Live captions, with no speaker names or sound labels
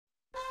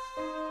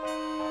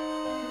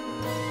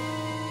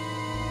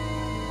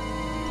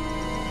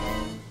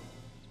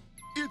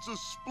It's a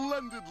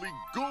splendidly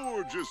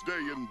gorgeous day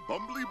in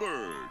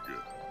Bumbleberg.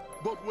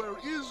 But where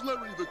is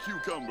Larry the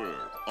Cucumber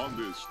on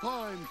this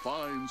fine,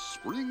 fine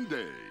spring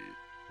day?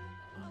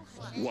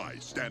 Why,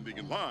 standing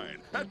in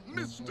line at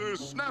Mr.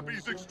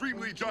 Snappy's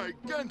extremely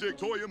gigantic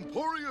toy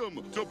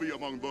emporium to be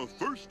among the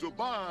first to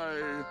buy...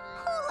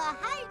 Hula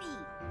Heidi!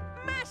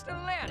 Master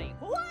Larry,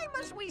 why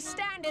must we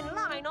stand in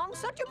line on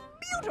such a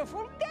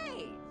beautiful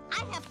day?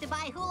 I have to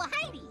buy Hula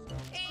Heidi.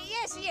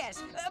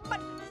 Yes, but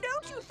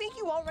don't you think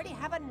you already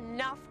have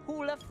enough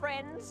hula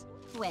friends?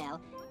 Well,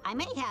 I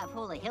may have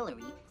Hula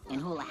Hillary, and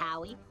Hula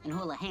Howie, and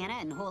Hula Hannah,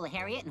 and Hula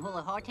Harriet, and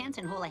Hula Hortense,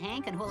 and Hula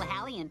Hank, and Hula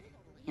Hallie,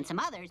 and some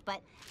others,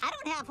 but I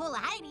don't have Hula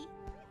Heidi.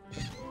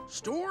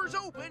 Store's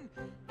open.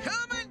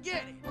 Come and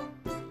get it.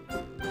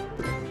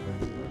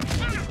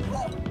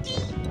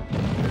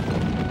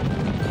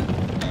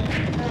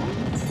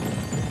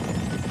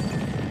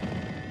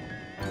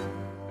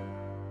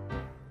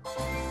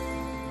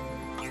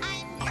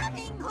 I'm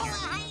coming, Hula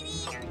Heidi.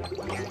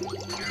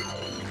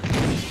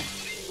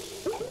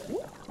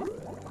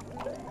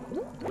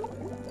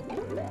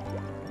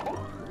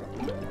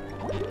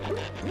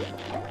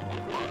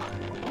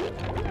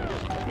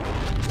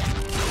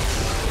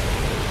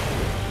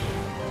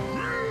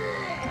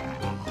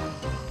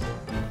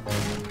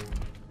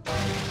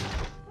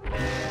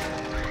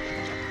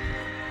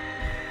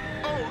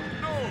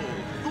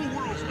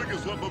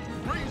 Lump of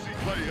crazy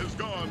clay has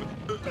gone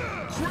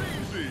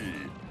crazy.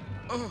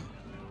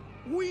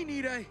 We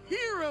need a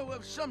hero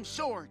of some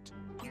sort.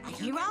 A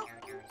hero?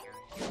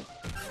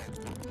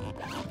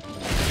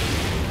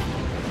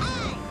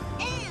 I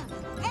am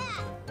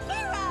that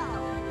hero!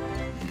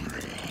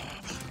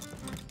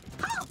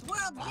 Oh,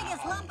 world's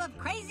biggest lump of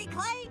crazy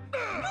clay?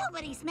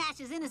 Nobody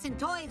smashes innocent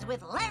toys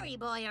with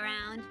Larryboy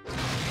around.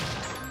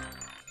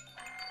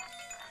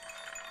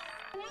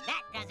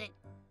 That does it.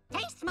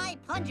 Taste my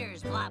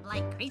plungers,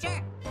 blob-like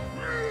creature.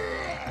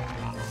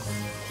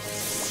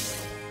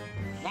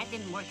 That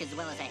didn't work as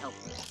well as I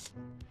hoped. Stay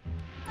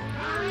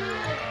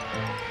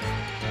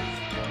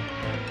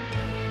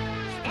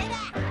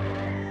back!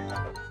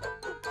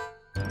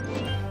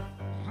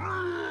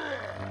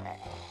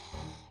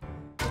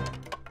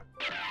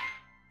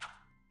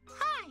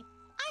 Hi,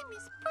 I'm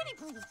Miss Pretty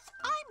Blue.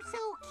 I'm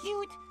so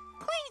cute.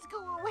 Please go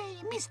away,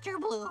 Mr.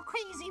 Blue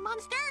Crazy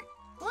Monster.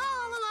 La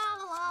la la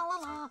la la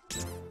la.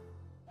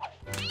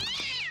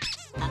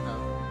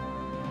 Uh-oh.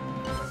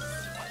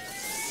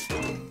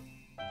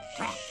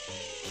 Trap.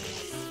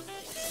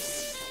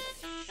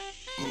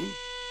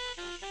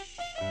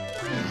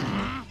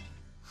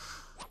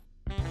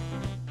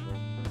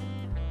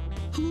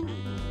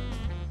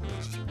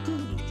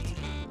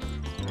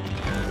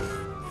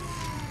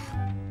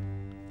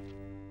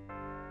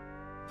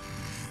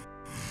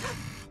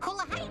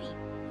 Hula Heidi!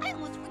 I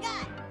almost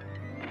forgot.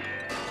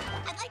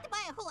 I'd like to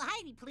buy a Hula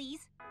Heidi,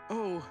 please.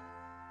 Oh,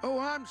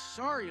 I'm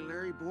sorry,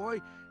 Larry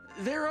boy.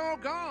 They're all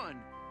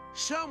gone.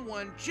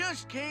 Someone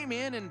just came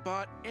in and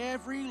bought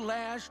every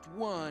last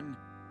one.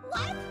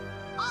 What?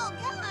 All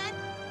gone?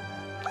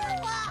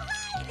 Hula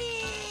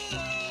Heidi!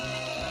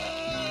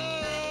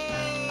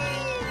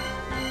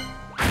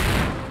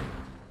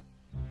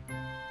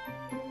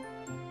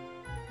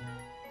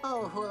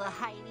 Oh, Hula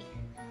Heidi.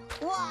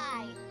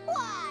 Why?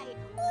 Why?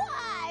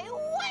 Why?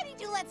 Why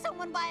did you let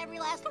someone buy every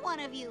last one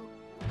of you?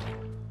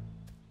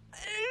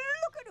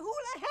 Look at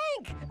Hula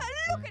Hank!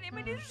 Look at him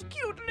in his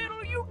cute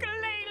little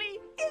ukulele!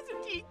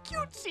 Isn't he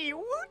cutesy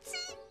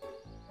wootsy?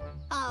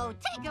 Oh,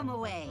 take him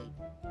away.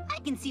 I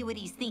can see what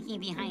he's thinking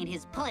behind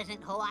his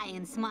pleasant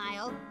Hawaiian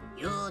smile.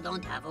 You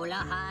don't have Hula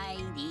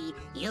Heidi.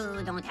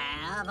 You don't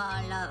have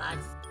all of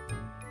us.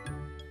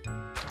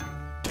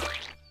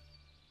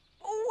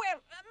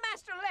 Well,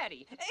 Master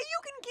Larry,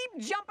 you can keep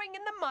jumping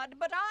in the mud,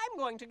 but I'm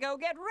going to go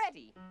get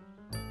ready.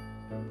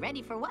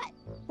 Ready for what?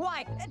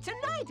 Why,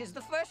 tonight is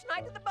the first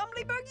night of the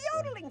Bumbleberg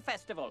Yodeling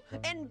Festival.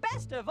 And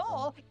best of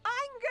all,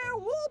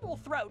 Inger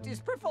Warblethroat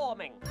is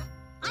performing.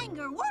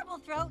 Inger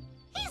Warblethroat?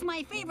 He's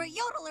my favorite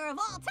yodeler of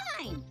all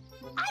time.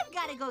 I've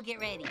got to go get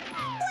ready.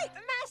 Wait,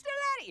 Master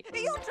Larry,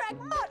 you drag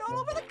mud all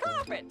over the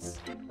carpets.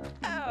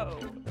 Oh.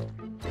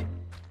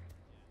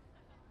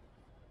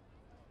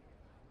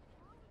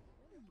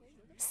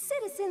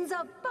 Citizens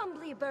of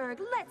Bumbleberg,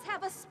 let's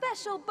have a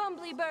special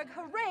Bumbleberg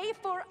hooray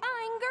for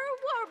Inger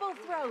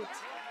Warblethroat.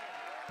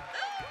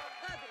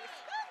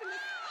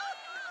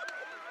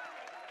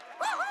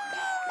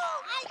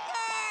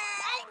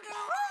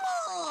 Inger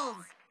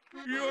rules!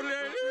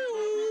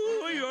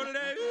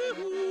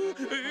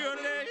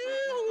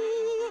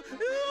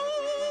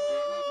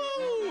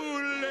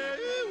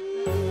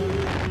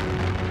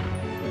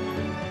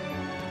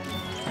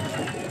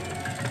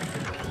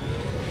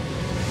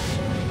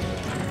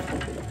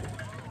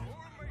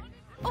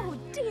 Oh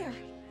dear,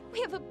 we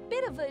have a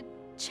bit of a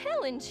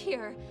challenge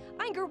here.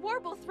 Inger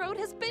Warblethroat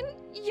has been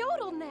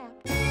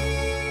YodelNapped.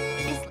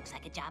 This looks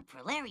like a job for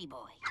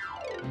Larryboy.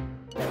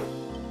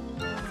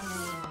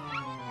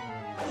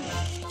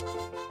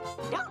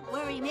 Don't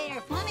worry,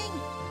 Mayor Fleming.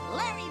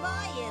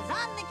 Larryboy is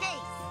on the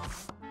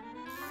case.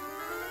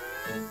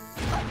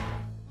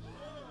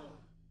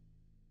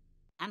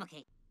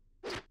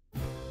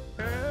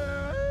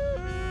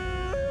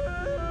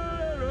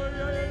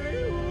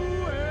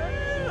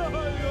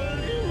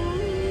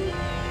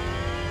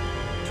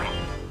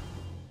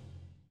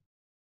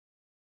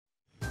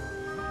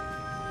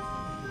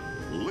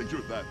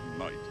 that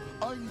night,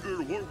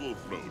 Inger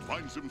Warblethroat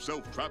finds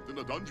himself trapped in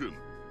a dungeon,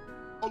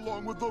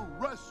 along with the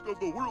rest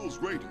of the world's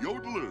great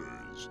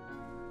yodelers.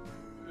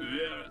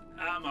 Where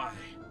am I?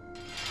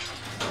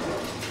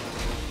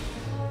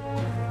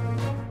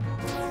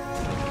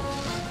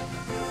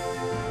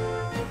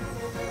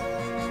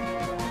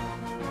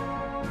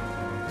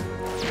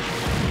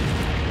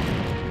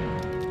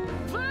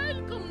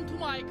 Welcome to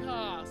my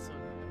castle.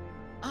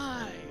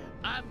 I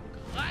am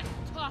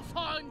Greta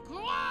von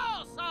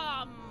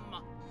Grossum,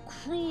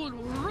 cruel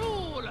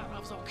ruler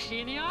of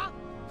Zucchinia,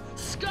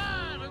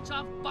 scourge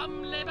of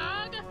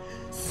Bumbleberg,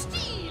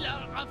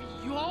 stealer of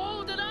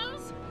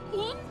yodelers,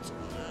 und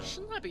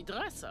schnappi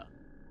dresser.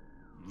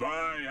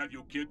 Why have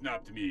you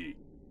kidnapped me?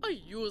 I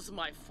use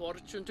my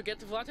fortune to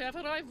get whatever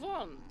I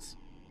want.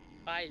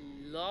 I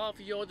love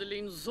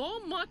yodeling so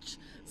much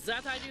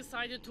that I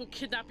decided to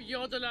kidnap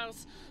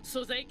yodelers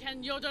so they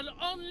can yodel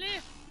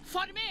only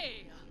for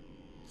me.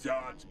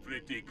 That's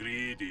pretty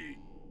greedy.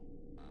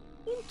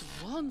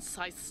 And once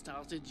I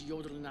started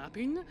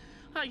YodelNapping,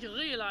 I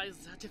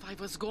realized that if I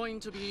was going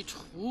to be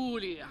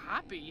truly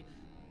happy,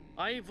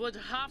 I would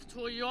have to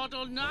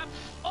YodelNap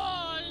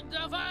all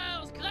the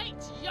world's great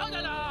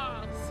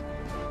yodelers!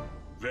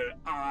 Well,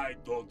 I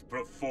don't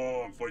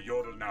perform for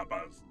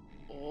YodelNappers.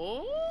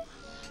 Oh?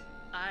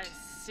 I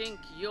think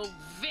you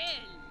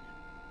will.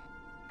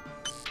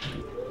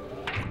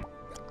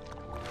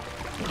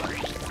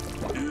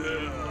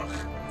 Ugh.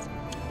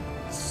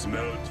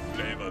 Smelled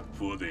flavored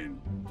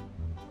pudding.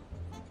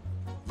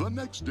 The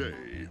next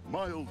day,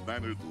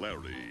 mild-mannered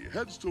Larry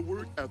heads to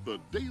work at the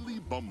Daily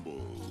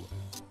Bumble.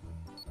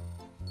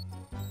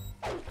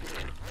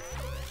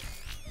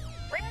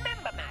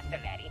 Remember, Master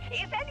Larry,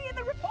 if any of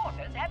the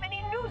reporters have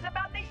any news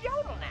about the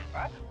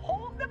YodelNapper,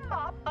 hold the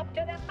mop up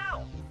to their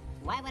mouth.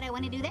 Why would I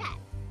want to do that?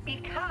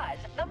 Because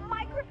the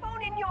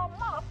microphone in your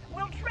mop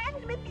will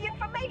transmit the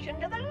information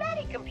to the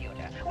Larry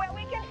computer, where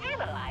we can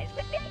analyze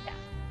the data.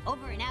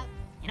 Over and out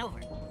and over.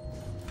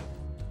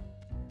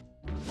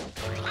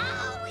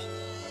 Owie!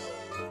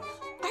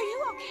 Are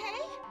you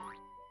okay?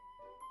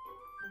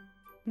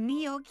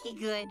 Me okay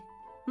good.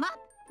 Mop,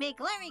 make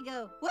Larry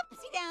go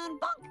whoopsie down,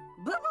 bonk,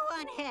 boo-boo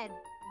on head.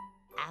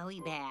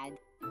 Owie bad.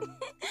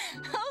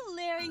 Oh,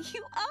 Larry,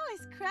 you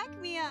always crack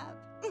me up.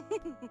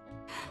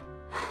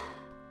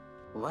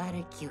 What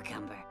a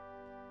cucumber.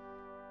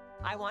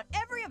 I want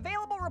every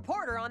available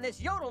reporter on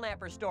this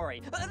YodelNapper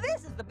story.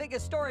 This is the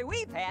biggest story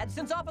we've had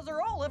since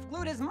Officer Olaf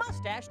glued his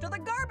mustache to the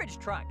garbage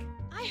truck.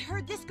 I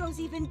heard this goes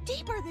even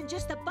deeper than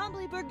just the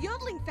Bumbleberg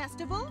Yodeling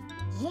Festival.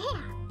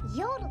 Yeah,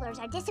 yodelers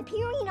are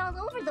disappearing all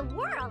over the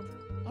world.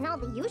 And all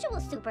the usual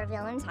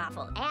supervillains,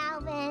 Awful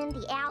Alvin,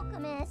 the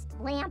Alchemist,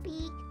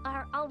 Lampy,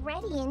 are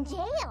already in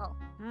jail.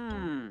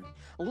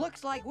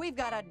 Looks like we've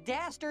got a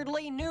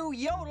dastardly new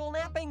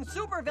yodel-napping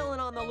supervillain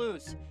on the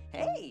loose.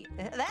 Hey,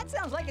 that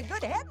sounds like a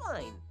good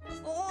headline.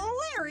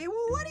 Larry,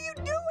 what are you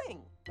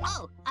doing?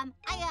 Oh, I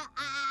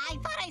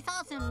thought I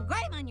saw some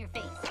grime on your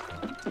face.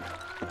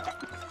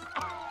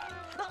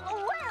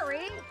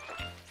 Larry!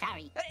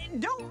 Sorry.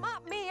 Don't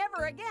mop me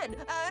ever again,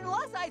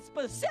 unless I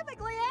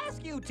specifically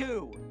ask you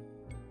to.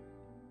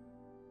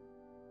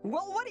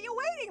 Well, what are you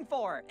waiting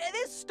for?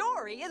 This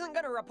story isn't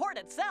going to report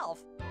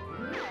itself.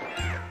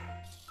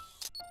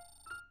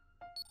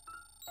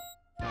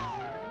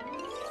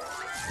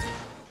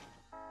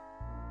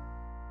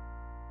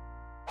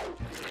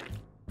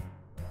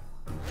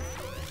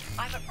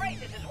 I'm afraid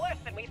this is worse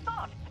than we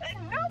thought.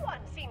 No one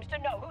seems to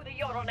know who the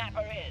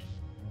YodelNapper is.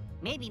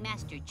 Maybe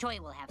Master Choi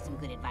will have some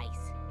good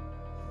advice.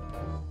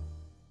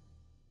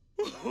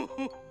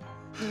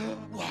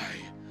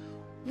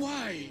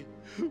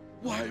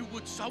 Why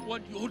would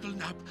someone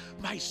yodelnap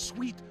my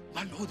sweet,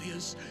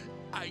 melodious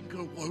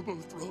Inger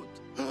Warblethroat?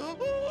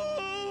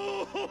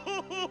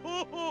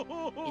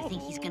 You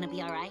think he's gonna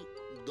be all right?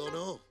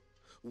 Dunno.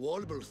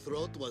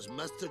 Warblethroat was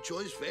Master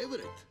Choi's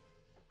favorite.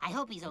 I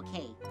hope he's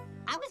okay.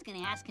 I was gonna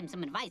ask him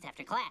some advice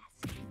after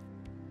class.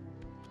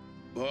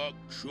 Bok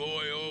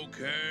Choy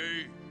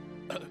okay?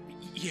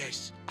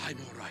 Yes, I'm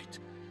all right.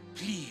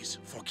 Please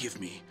forgive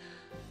me.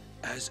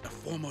 As a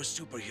former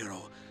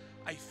superhero,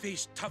 I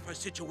faced tougher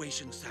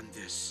situations than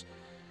this.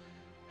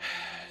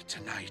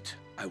 Tonight,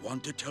 I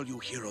want to tell you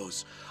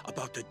heroes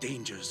about the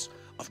dangers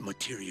of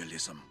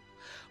materialism.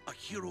 A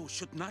hero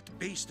should not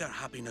base their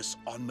happiness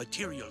on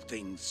material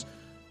things.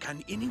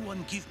 Can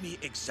anyone give me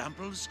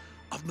examples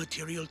of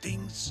material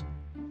things?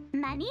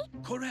 Money?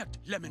 Correct,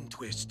 Lemon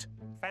Twist.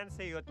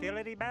 Fancy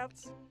utility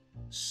belts?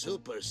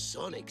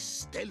 Supersonic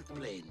stealth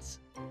planes.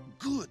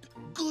 Good,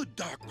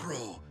 Dark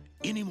Crow.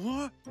 Any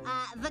more?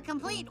 The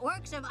complete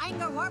works of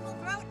Inger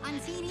Warblethroat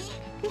on CD?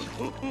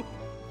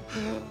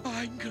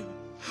 Inger,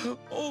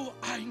 oh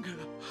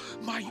Inger,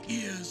 my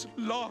ears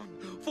long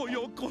for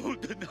your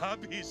golden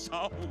happy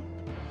sound.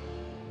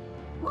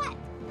 What?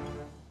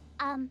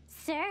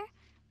 Sir,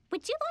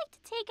 would you like to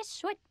take a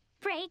short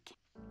break?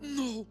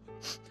 No,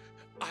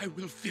 I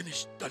will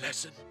finish the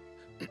lesson.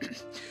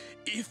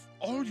 If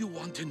all you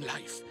want in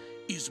life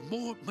is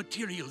more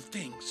material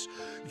things,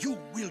 you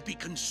will be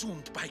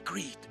consumed by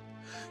greed.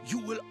 you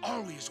will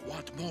always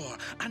want more,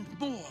 and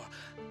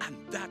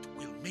that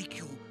will make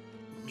you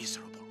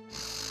miserable.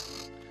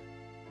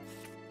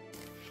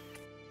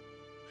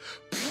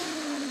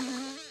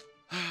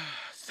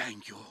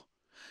 Thank you.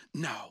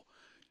 Now,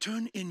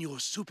 turn in your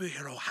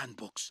superhero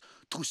handbooks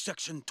to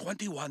section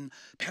 21,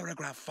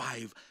 paragraph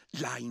 5,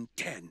 line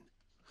 10.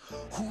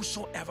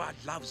 Whosoever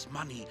loves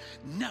money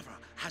never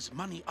has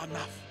money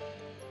enough.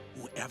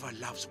 Whoever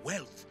loves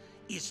wealth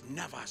is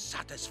never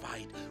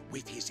satisfied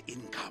with his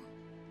income.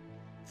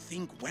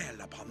 Think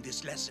well upon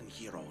this lesson,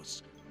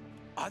 heroes.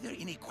 Are there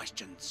any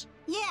questions?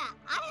 Yeah,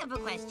 I have a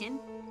question.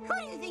 Who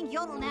do you think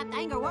YodelNapped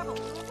Anger Warble?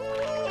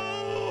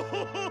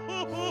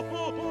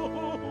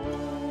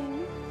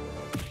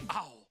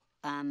 Ow!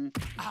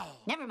 Ow!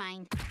 Never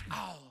mind.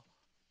 Ow!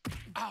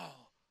 Ow!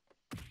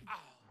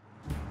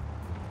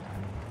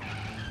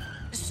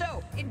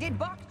 So, did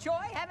Bok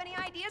Choy have any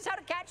ideas how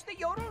to catch the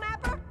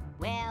YodelNapper?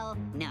 Well,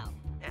 no.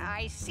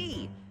 I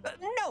see.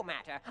 No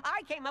matter.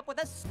 I came up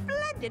with a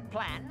splendid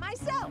plan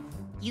myself.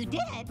 You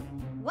did?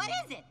 What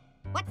is it?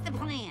 What's the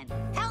plan?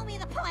 Tell me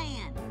the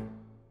plan.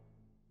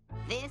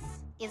 This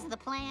is the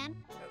plan?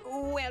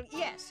 Well,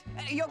 yes.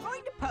 You're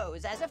going to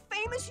pose as a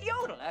famous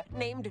yodeler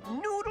named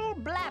Noodle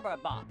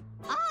Blabberbop.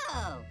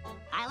 Oh,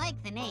 I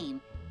like the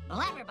name.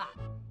 Blabberbop.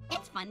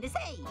 It's fun to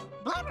say.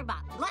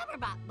 Blabberbop,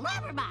 blabberbop,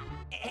 blabberbop.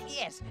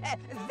 Yes.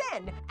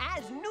 Then,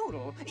 as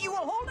Noodle, you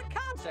will hold a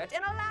concert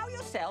and allow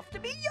yourself to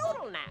be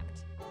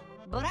YodelNapped.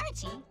 But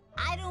Archie,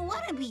 I don't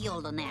want to be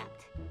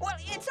YodelNapped. Well,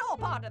 it's all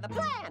part of the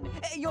plan.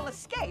 You'll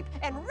escape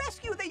and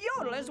rescue the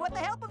yodelers with the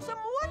help of some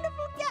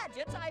wonderful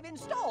gadgets I've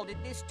installed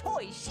in this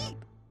toy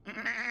sheep.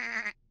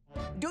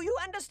 Do you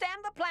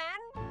understand the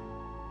plan?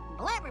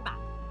 Blabberbop.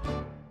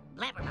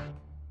 Blabberbop.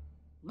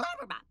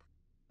 Blabberbop.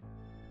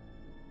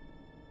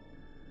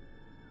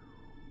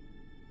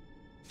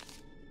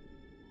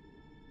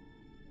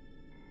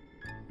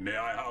 May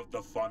I have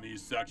the funny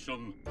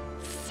section?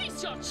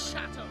 Cease your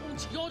chatter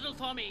and yodel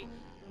for me,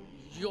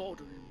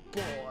 Yodel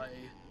boy.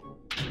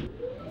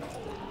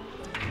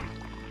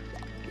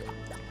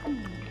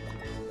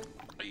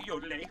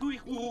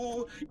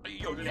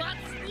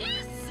 What's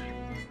this?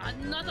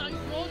 Another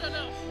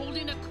yodeler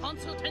holding a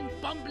concert in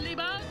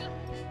Bumbleberg?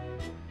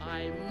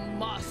 I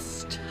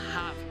must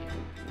have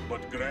him.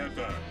 But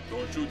Greta,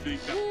 don't you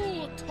think that...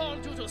 Who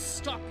told you to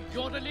stop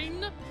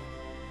yodeling?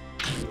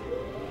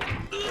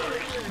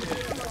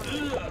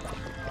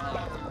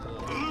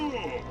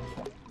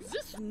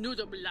 This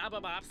Noodle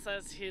Blabberbop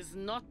says he's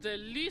not the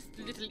least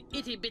little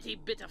itty-bitty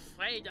bit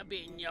afraid of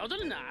being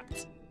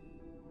YodelNapped.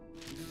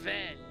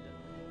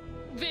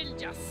 We'll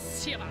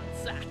just see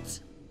about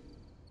that.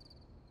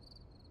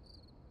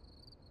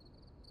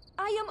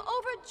 I am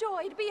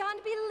overjoyed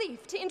beyond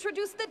belief to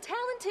introduce the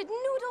talented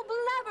Noodle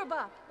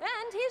Blabberbop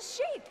and his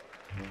sheep.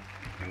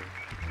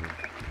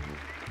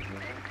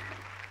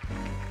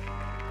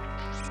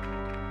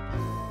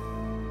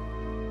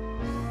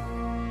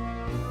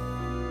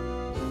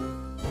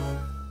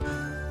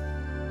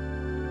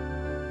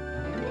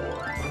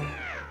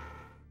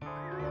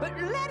 But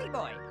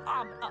Larryboy,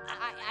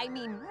 I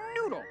mean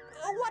Noodle,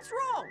 what's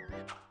wrong?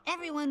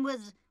 Everyone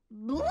was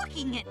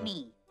looking at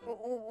me.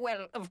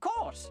 Well, of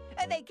course.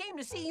 They came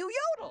to see you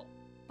yodel.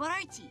 But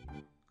Archie,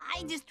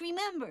 I just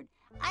remembered.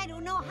 I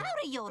don't know how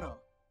to yodel.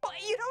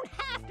 But you don't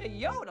have to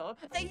yodel.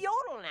 The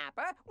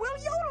YodelNapper will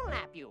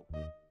YodelNap you.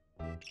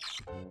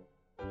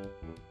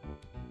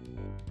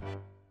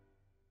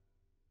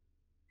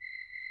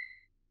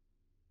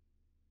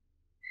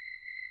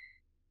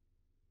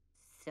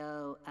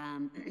 So,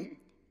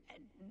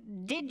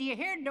 did you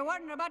hear the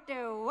one about the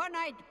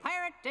one-eyed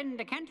pirate and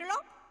the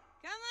cantaloupe?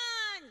 Come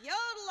on,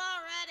 yodel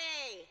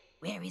already!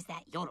 Where is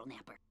that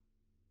YodelNapper?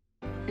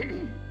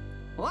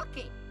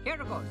 Okay, here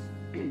it goes.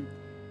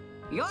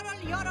 Yodel,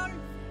 yodel,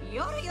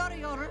 yodel, yodel,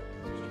 yodel,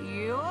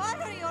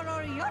 yodel,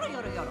 yodel, yodel,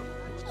 yodel, yodel.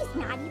 He's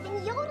not even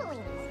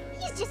yodeling.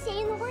 He's just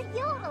saying the word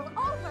yodel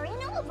over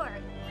and over.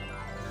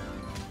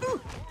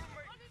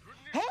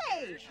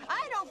 Hey,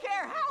 I don't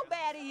care how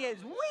bad he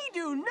is. We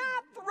do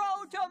not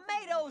throw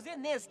tomatoes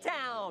in this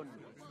town.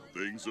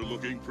 Things are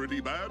looking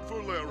pretty bad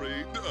for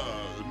Larry,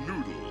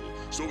 Noodle.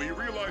 So he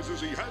realizes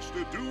he has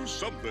to do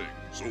something.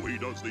 So he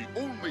does the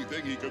only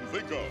thing he can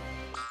think of.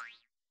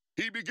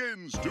 He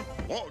begins to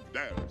clog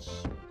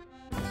dance.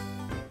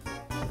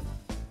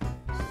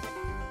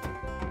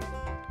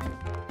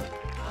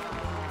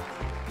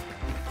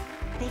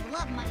 They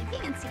love my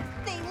dancing.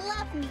 They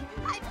love me.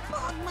 I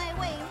clogged my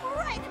way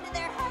right into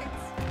their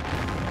hearts.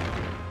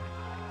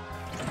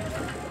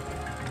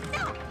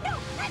 No, no,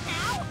 not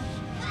now!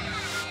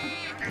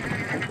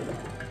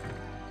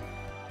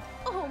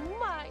 Oh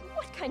my,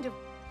 what kind of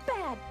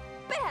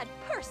bad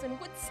person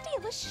would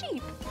steal a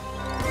sheep?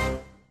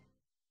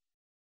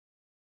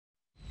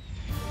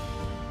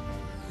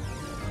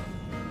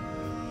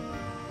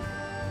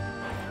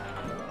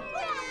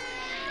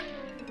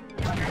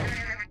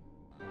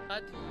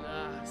 At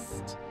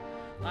last,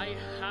 I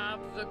have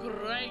the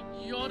great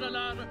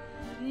yodeler,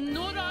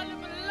 Noodle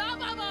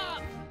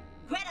Blabberbop!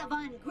 Greta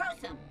Von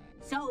Grossum,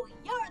 So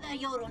you're the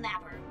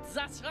YodelNapper.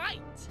 That's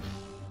right.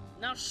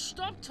 Now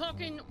stop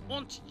talking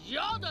and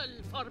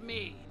yodel for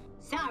me.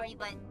 Sorry,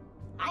 but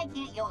I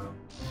can't yodel.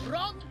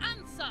 Wrong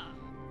answer.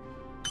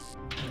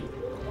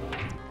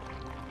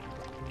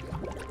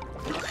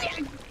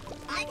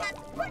 I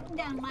got putting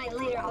down my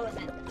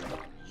lederhosen.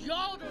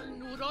 Yodel,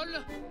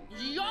 noodle.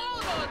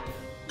 Yodel.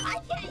 I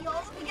can't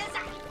yodel because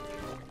I...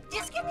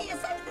 Just give me a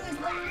second to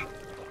explain.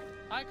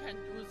 I can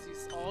do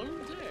this all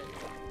day.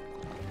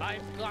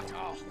 I've got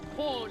a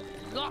whole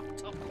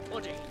lot of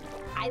pudding.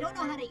 I don't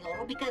know how to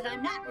yodel because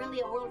I'm not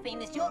really a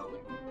world-famous yodeler.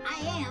 I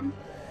am...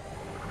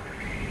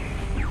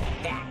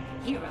 that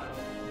hero.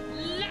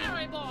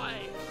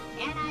 Larryboy!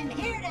 And I'm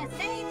here to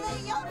save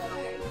the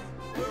yodelers!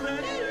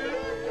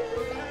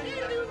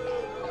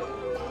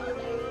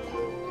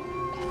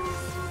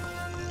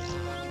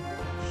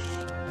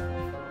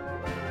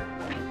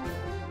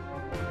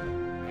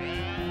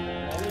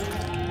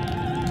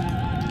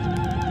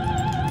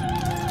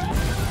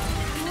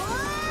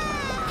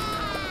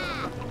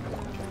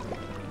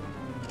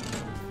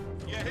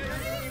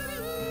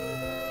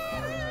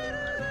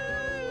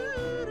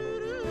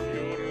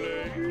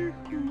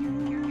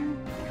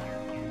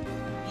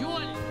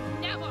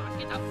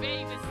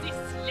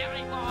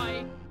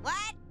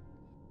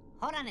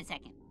 Hold on a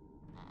second.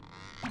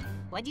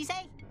 What'd you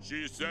say?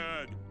 She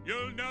said,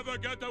 "You'll never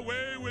get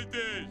away with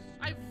this."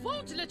 I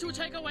won't let you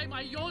take away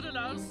my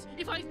yodelers.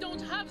 If I don't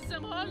have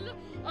them all,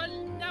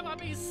 I'll never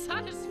be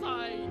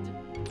satisfied.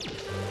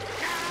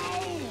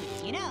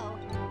 You know,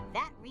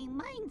 that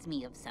reminds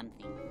me of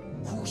something.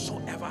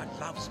 Whosoever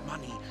loves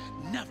money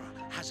never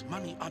has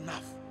money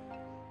enough.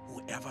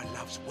 Whoever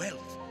loves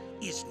wealth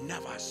is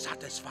never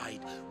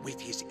satisfied with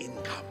his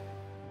income.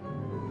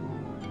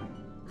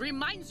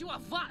 Reminds you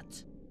of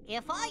what?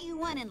 If all you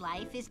want in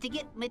life is to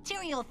get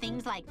material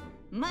things like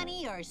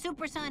money or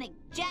supersonic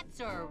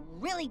jets or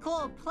really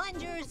cool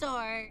plungers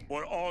or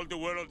all the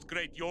world's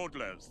great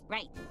yodelers.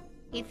 Right.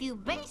 If you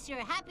base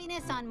your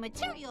happiness on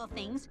material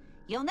things,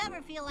 you'll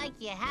never feel like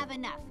you have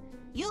enough.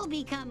 You'll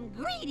become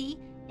greedy,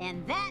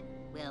 and that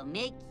will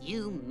make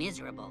you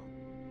miserable.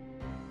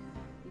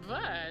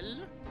 Well,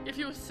 if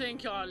you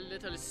think your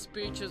little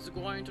speech is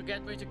going to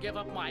get me to give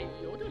up my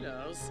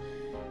yodelers,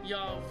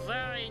 you're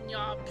wearing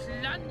your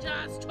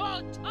plungers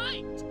too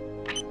tight!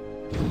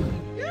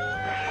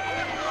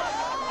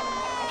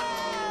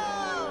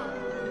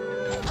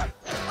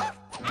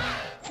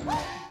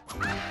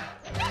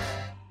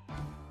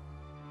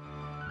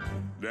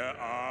 Where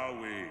are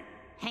we?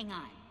 Hang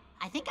on.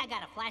 I think I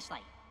got a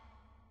flashlight.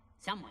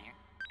 Somewhere.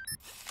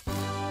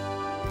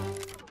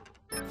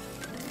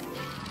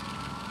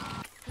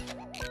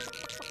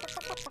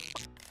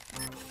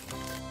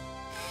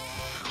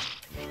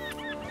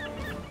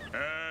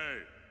 Hey,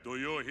 do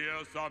you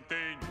hear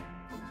something?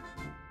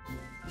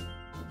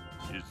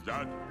 Is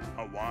that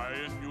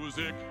Hawaiian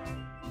music?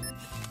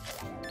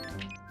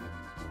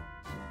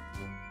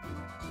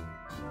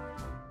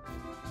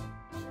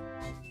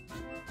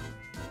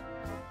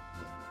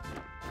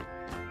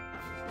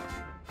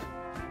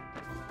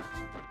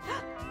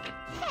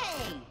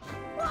 Hey!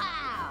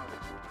 Wow!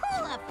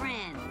 Hula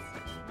friends!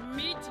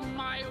 Meet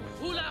my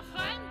hula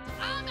friend,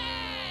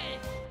 Ame!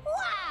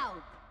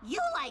 Wow! You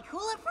like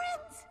hula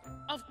friends?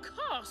 Of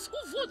course, who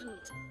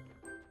wouldn't?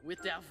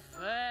 With their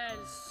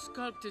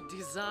well-sculpted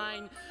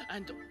design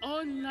and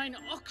online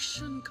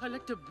auction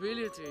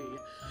collectability.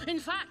 In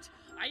fact,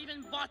 I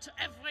even bought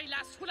every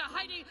last hula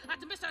Heidi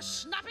at Mr.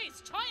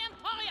 Snappy's Toy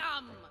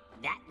Emporium!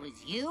 That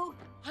was you?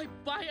 I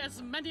buy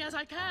as many as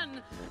I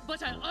can,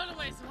 but I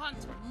always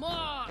want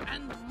more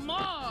and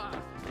more.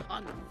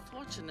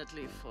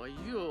 Unfortunately for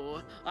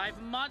you,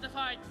 I've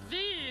modified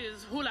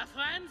these hula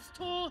friends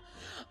to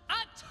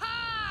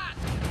attack!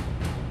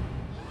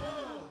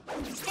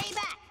 Stay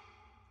back!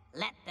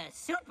 Let the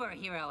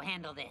superhero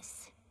handle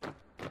this.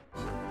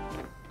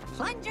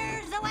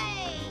 Plungers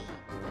away!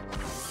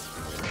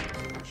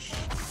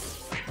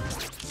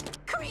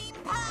 Cream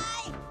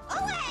pie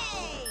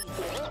away!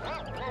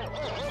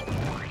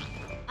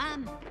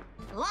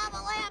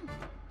 Lava lamp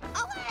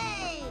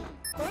away!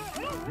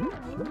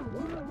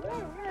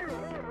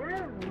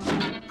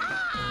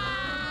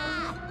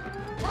 Ah!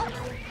 Oh,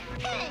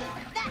 hey,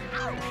 that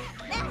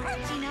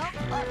hurts, you know.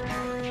 Oh.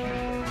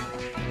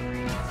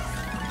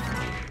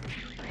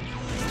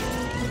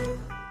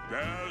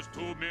 There's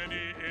too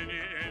many,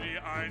 any,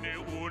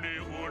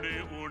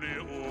 uni,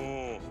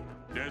 oh.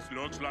 This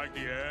looks like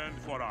the end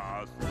for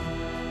us.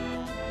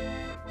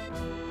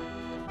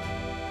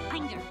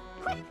 Inger,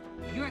 quick!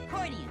 Your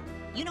accordion.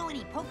 You know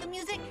any polka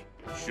music?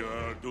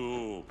 Sure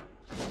do.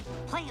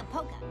 Play a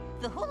polka.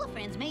 The hula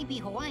friends may be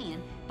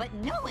Hawaiian, but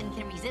no one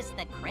can resist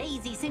the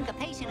crazy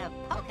syncopation of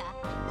polka.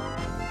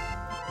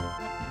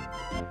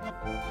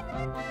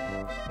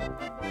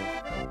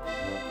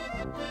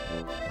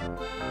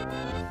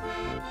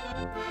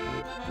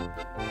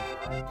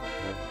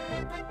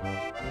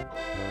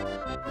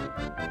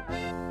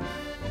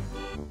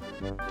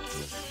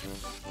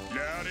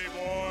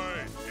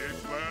 Larryboy,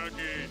 it's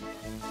working.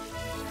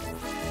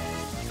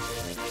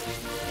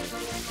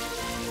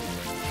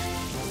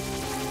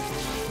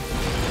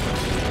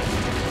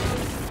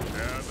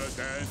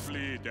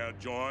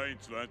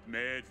 joints weren't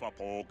made for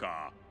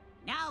poker.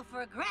 Now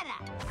for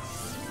Greta.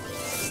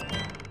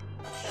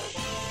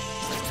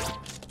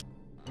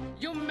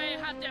 You may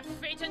have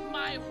defeated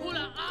my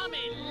hula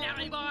army,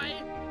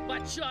 Larryboy,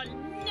 but you'll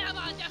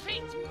never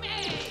defeat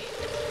me!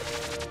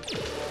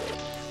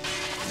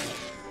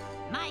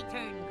 My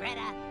turn,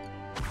 Greta.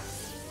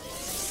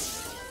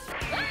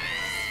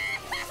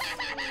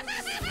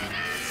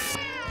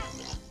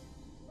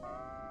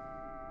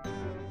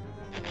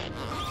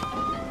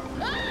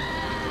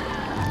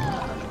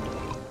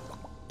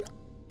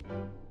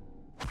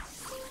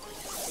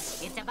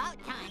 It's about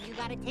time you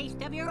got a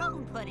taste of your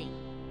own pudding.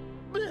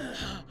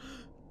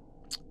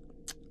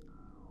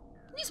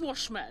 Needs more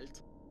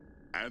schmelt.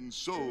 And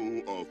so,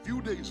 a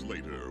few days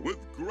later, with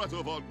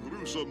Greta Von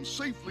Gruesome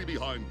safely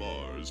behind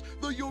bars,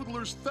 the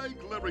Yodelers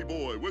thank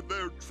Larryboy with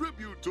their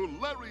tribute to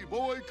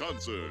Larryboy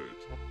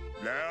concert.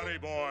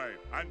 Larryboy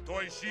and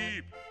Toy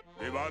Sheep,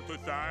 we want to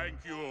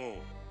thank you.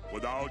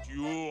 Without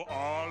you,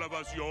 all of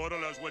us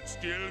yodelers would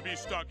still be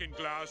stuck in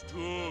glass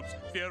tubes,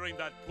 fearing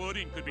that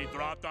pudding could be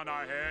dropped on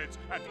our heads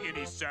at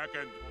any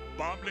second.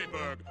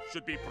 Bumbleberg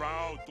should be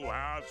proud to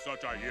have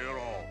such a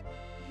hero.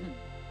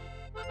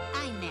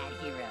 I'm that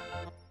hero.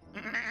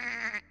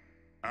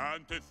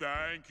 And to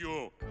thank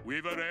you,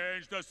 we've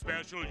arranged a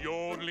special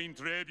yodeling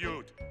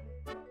tribute.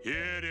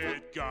 Hear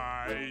it,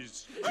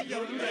 guys.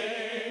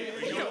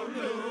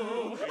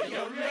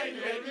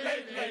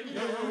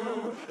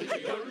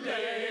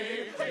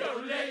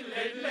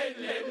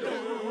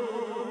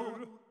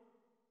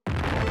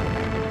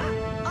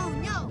 Oh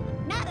no,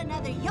 not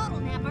another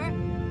YodelNapper.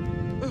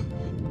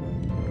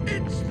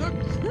 It's the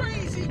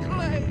crazy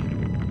clay!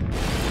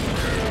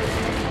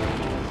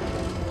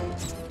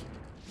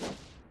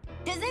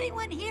 Does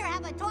anyone here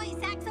have a toy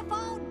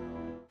saxophone?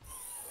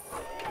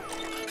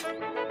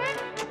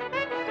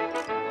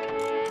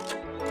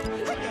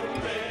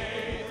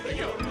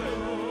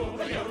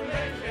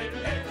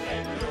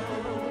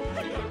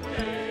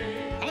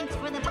 Thanks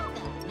for the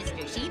polka,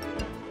 Mr. Sheep.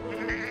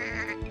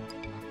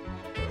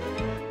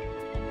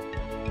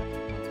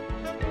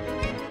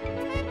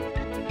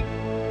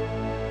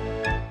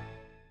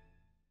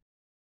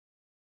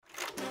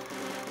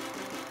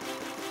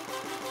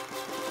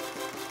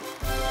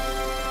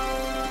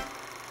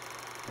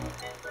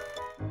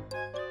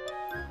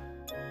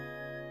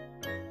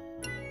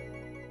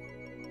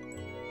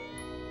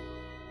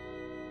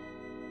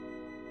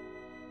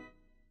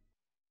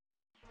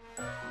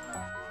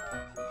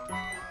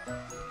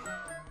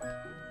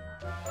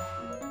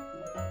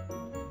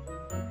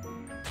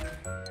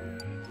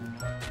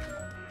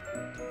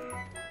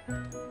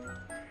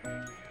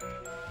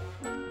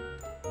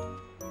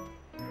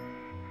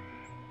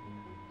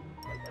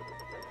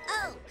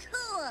 Oh,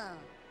 cool!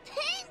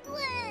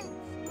 Penguins!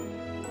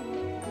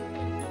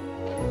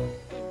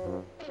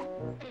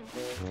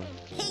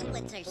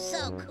 Penguins are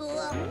so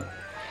cool!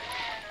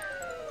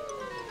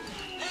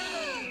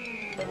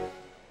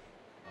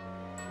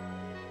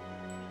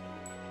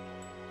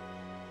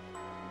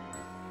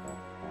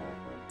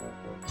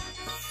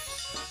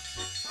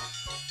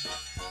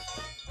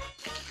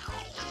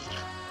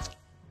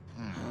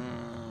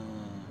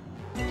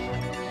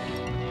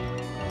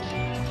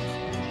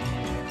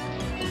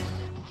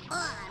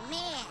 Aw,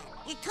 man,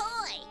 your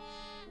toy!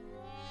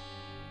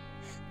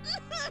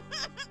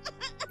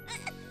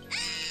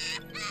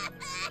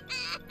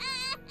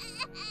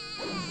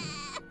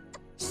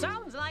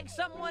 Sounds like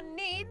someone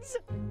needs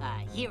A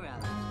hero.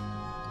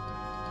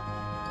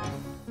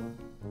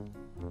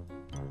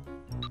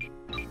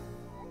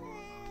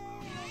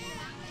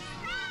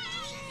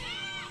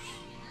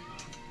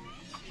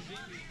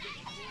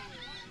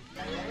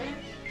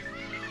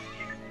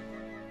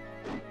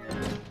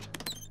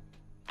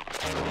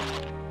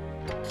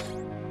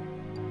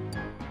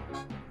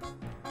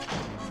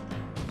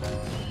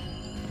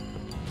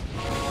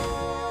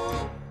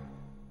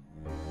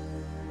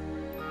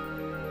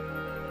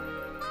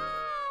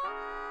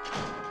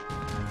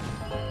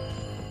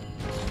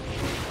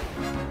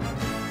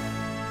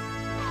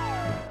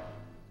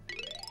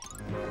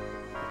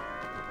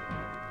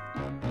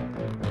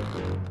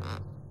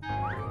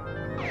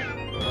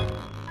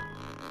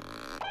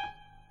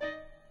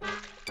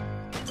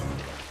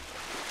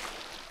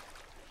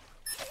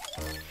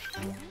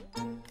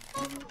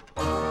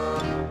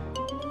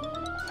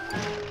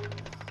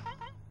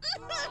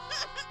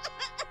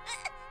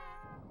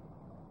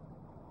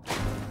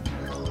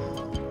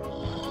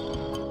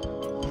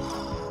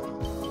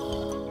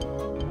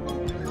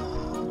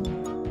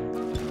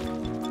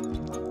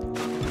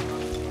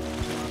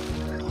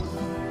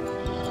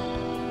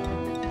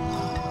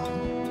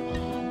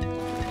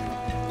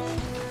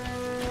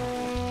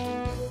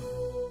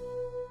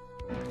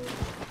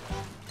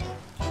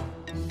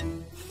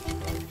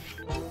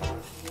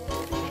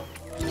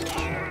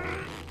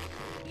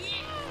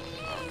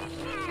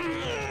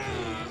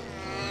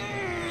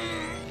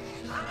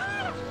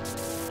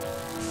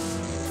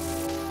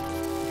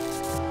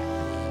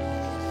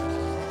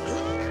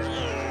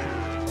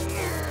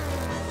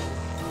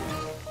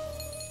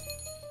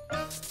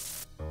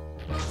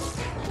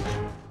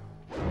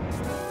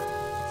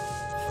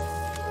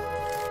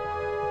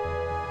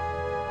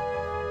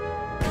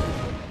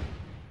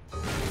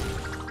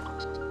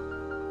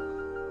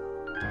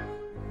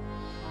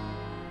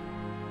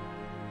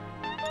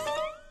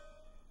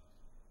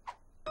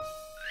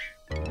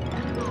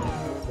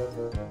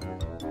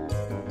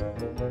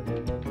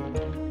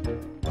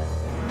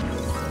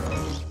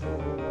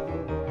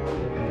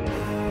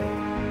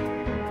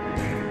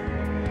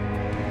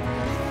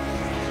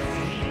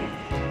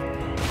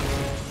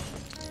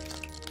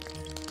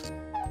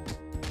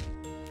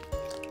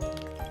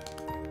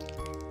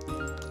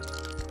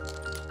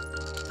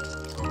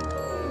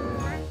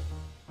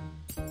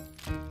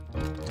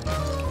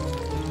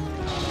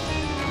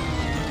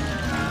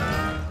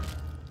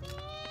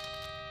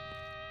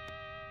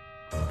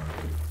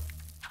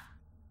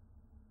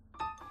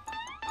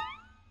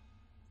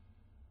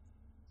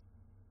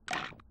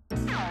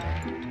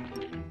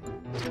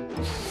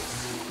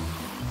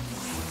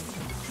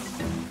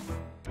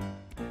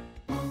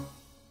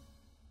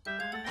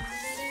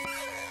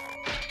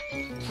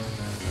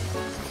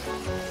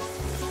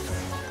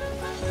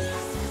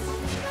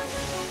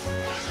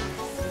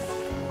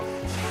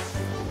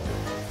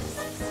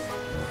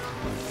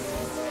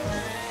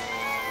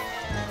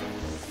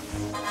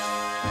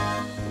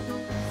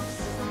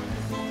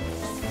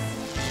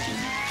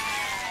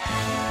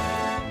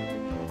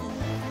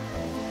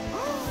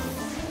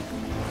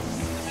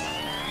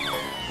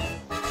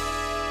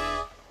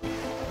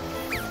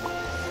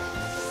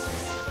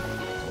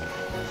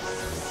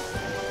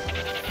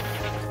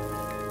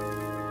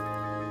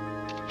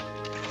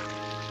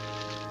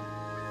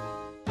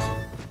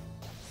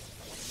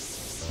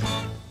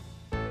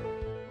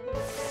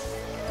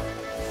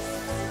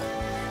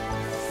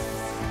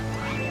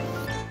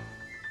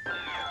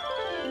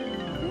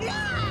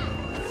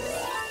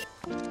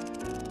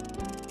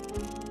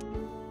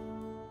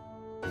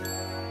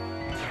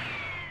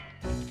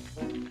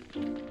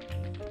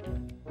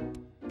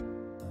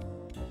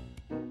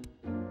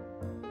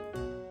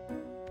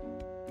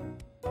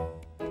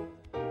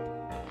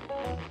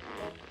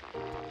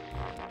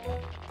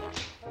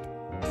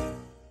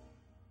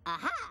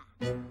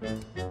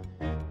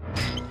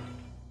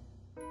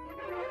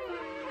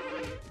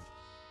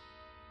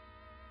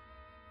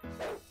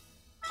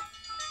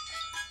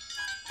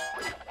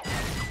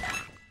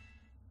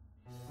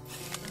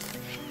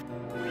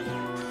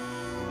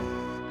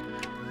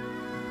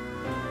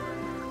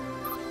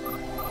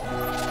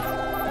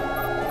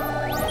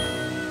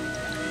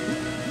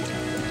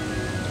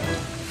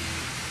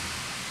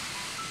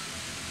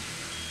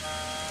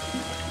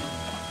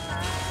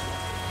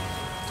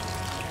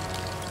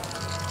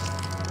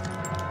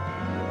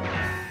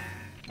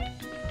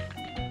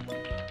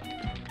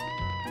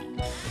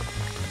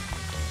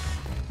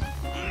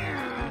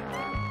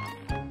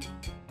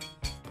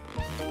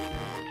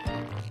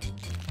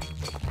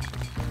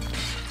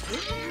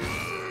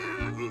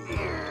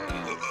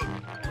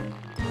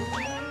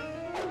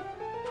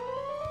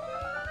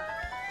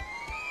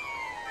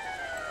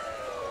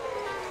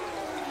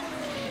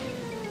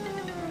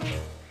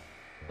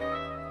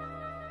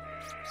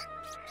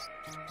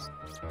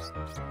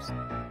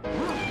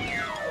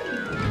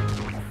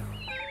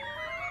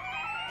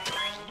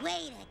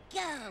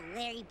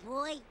 Larry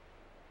boy.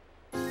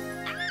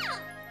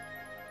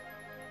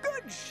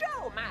 Good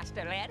show,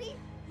 Master Larry.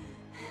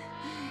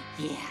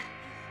 Yeah.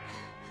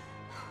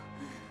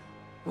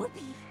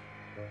 Whoopee.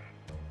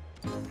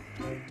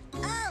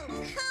 Oh,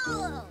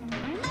 cool!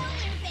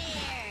 Polar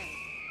bear!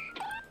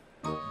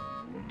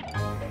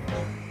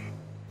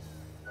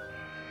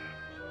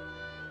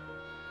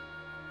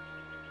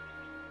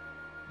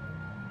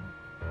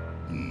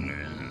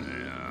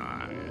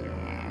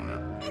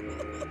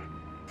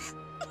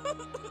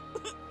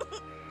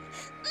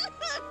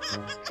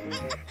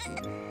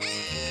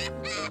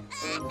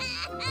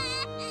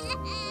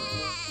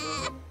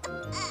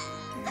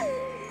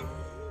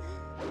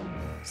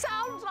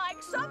 Sounds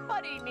like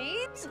somebody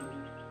needs...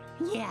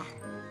 Yeah.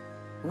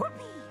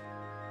 Whoopee.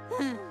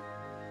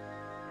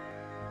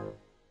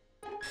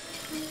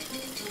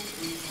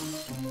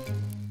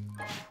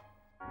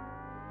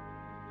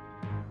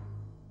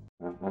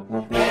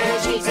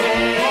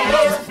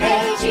 VeggieTales,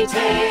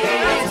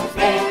 VeggieTales,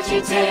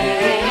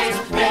 VeggieTales,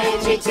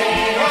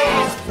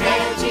 VeggieTales,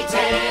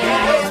 VeggieTales,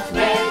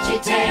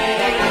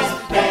 VeggieTales,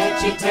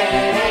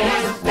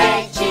 VeggieTales,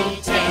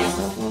 VeggieTales.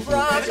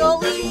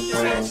 Broccoli,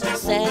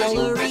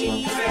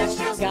 celery,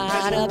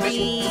 gotta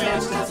be